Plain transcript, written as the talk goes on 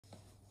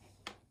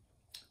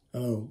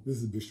Hello, this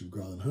is Bishop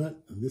Garland Hunt,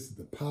 and this is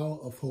the Power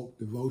of Hope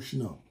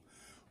Devotional.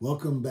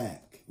 Welcome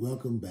back.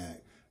 Welcome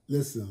back.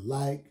 Listen,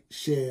 like,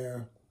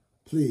 share,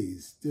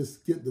 please.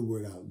 Just get the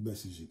word out as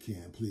best as you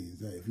can,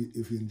 please.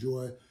 If you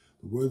enjoy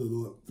the word of the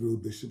Lord through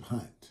Bishop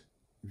Hunt,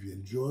 if you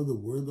enjoy the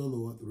word of the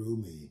Lord through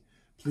me,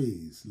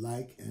 please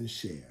like and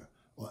share,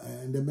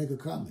 and then make a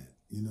comment.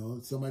 You know,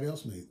 somebody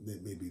else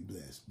may be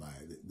blessed by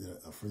it.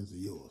 They're friends of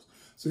yours.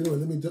 So anyway,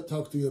 let me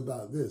talk to you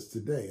about this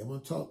today. I'm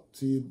going to talk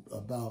to you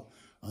about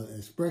an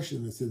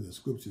expression that's in the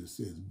scripture that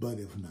says, but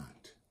if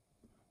not.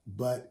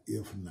 But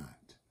if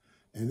not.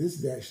 And this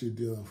is actually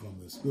dealing from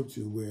the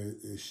scripture where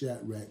it's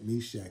Shadrach,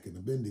 Meshach, and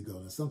Abednego.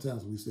 And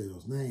sometimes when we say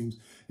those names,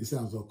 it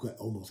sounds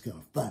almost kind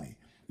of funny.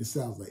 It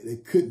sounds like they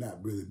could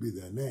not really be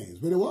their names,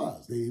 but it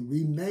was. They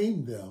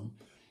renamed them.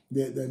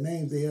 Their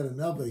names, they had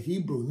another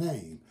Hebrew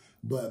name,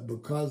 but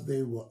because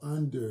they were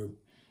under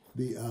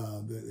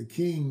the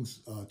king's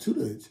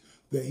tutelage,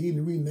 that he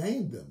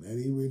renamed them, and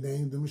he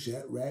renamed them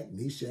Shadrach,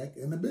 Meshach,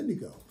 and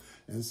Abednego.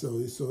 And so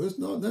it's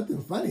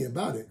nothing funny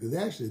about it, because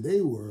actually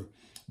they were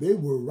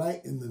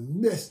right in the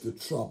midst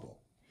of trouble.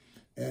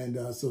 And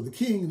so the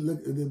king,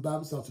 the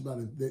Bible talks about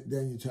in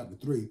Daniel chapter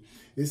 3,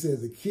 it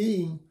says the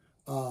king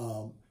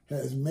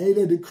has made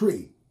a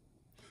decree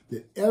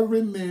that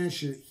every man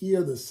should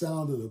hear the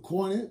sound of the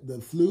cornet,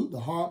 the flute, the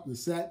harp, the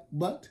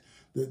sackbut,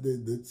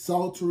 the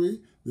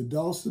psaltery, the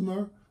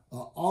dulcimer,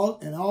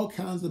 all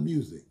kinds of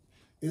music.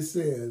 It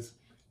says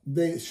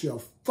they shall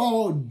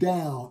fall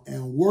down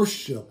and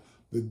worship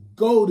the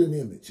golden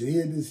image. And he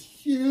had this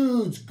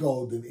huge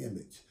golden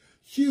image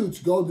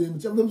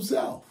of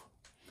himself.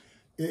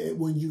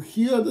 When you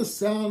hear the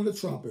sound of the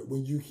trumpet,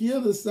 when you hear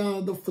the sound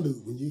of the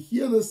flute, when you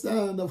hear the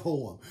sound of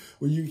horn,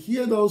 when you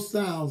hear those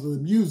sounds of the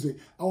music,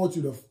 I want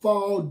you to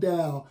fall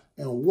down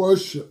and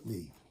worship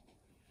me.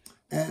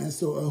 And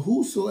so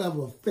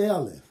whosoever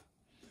faileth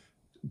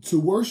to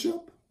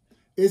worship,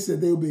 it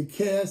said they will be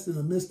cast in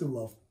the midst of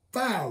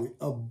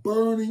a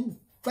burning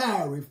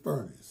fiery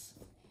furnace.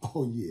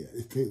 Oh yeah,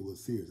 it was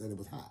serious and it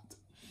was hot.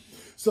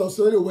 So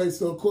anyway,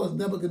 of course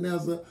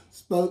Nebuchadnezzar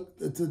spoke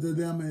to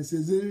them and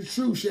says, "It is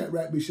true,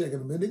 Shadrach, Meshach,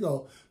 and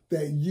Abednego,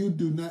 that you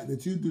do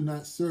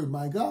not serve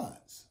my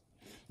gods,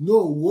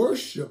 nor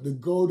worship the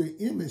golden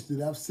image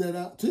that I've set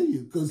out to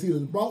you." Because he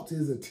was brought to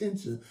his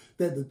attention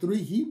that the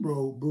three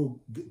Hebrew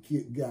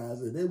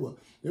guys, and they were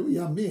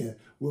young men,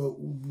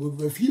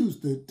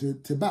 refused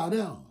to bow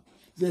down.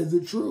 He said, "Is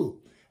it true?"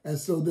 And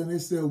so then they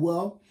said,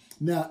 "Well,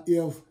 now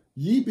if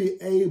ye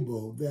be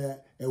able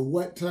that at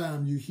what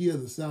time you hear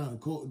the sound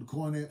of the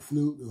cornet,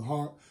 flute, the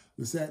harp,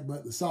 the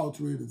sackbut, the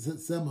psaltery, the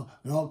sema,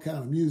 and all kind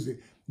of music,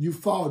 you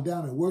fall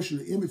down and worship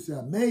the image that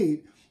I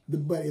made.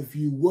 But if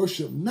you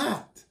worship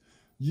not,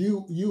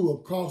 you will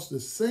cross the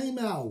same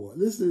hour."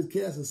 This is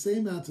cast the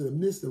same hour to the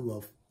midst of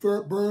a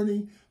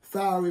burning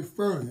fiery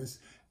furnace.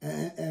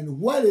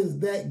 And what is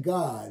that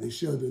God that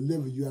shall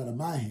deliver you out of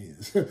my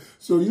hands?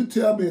 So you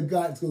tell me a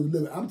God that's going to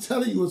deliver. I'm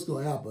telling you what's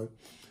going to happen.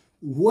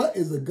 What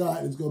is a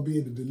God that's going to be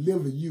able to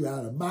deliver you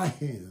out of my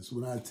hands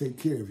when I take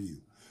care of you?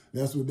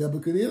 That's what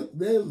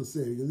Nebuchadnezzar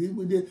said, because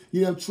he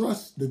didn't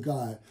trust the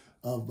God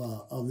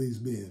of these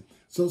men.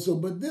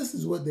 But this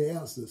is what they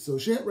answered. So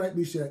Shadrach,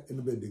 Meshach, and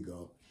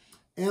Abednego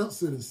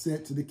answered and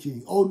said to the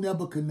king, "O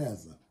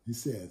Nebuchadnezzar," he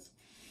says,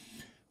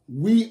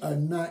 "we are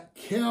not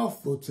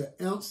careful to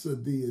answer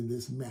thee in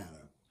this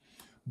matter.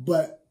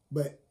 But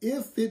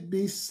if it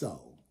be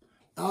so,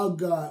 our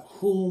God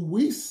whom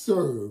we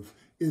serve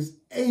is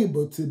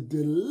able to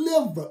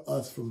deliver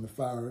us from the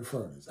fiery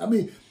furnace." I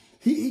mean,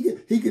 he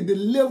can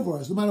deliver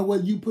us, no matter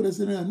whether you put us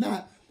in there or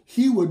not.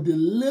 He will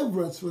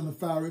deliver us from the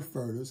fiery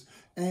furnace,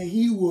 and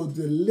he will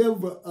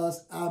deliver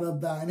us out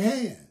of thine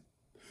hand.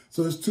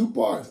 So it's two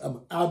parts.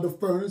 I'm out of the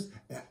furnace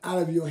and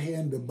out of your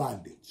hand of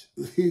bondage.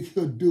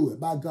 He'll do it.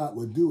 My God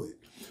will do it.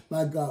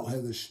 My God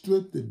has the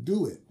strength to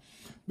do it.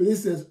 But it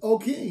says, "O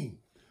king,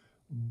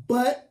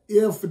 but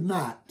if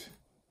not,"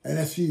 and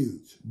that's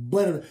huge.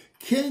 But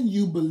can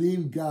you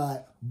believe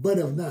God? But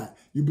if not,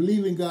 you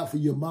believe in God for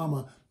your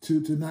mama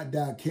to not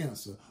die of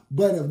cancer.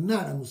 But if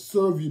not, I'm going to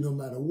serve you no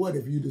matter what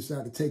if you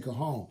decide to take her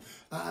home.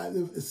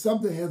 If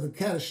something has a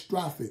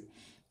catastrophic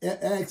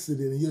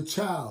accident and your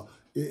child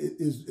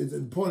is at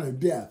the point of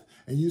death,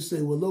 and you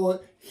say, "Well, Lord,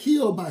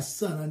 heal my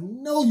son. I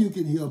know you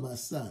can heal my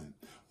son.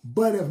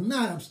 But if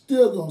not, I'm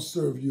still going to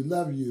serve you,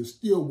 love you,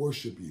 still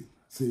worship you."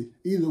 See,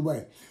 either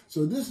way.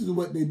 So this is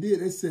what they did.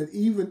 They said,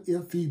 even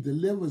if he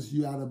delivers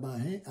you out of my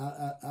hand,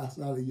 out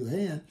of your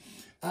hand,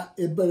 but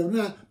if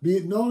not, be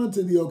it known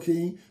unto thee, O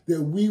king,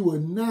 that we will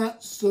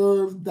not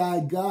serve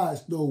thy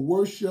gods, nor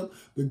worship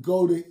the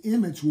golden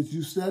image which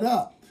you set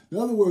up. In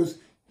other words,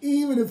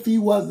 even if he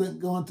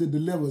wasn't going to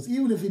deliver us,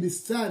 even if he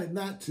decided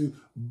not to,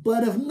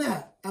 but if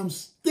not, I'm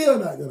still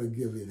not going to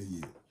give in to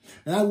you.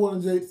 And I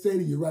want to say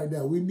to you right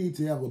now, we need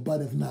to have a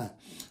but if not.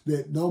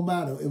 That no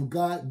matter if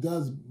God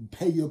does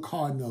pay your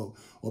car note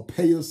or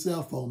pay your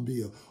cell phone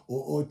bill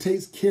or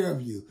takes care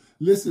of you,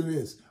 listen to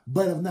this.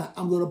 But if not,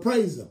 I'm going to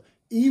praise him.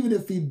 Even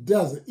if he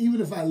doesn't,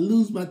 even if I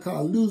lose my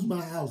car, lose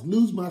my house,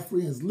 lose my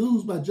friends,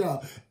 lose my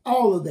job,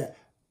 all of that,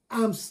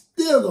 I'm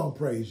still going to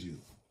praise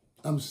you.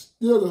 I'm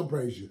still going to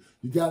praise you.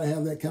 You got to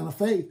have that kind of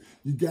faith.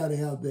 You got to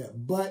have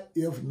that. But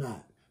if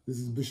not, this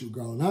is Bishop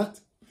Garland Hunt.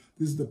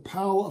 This is the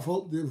Power of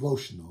Hope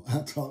devotional.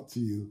 I'll talk to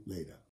you later.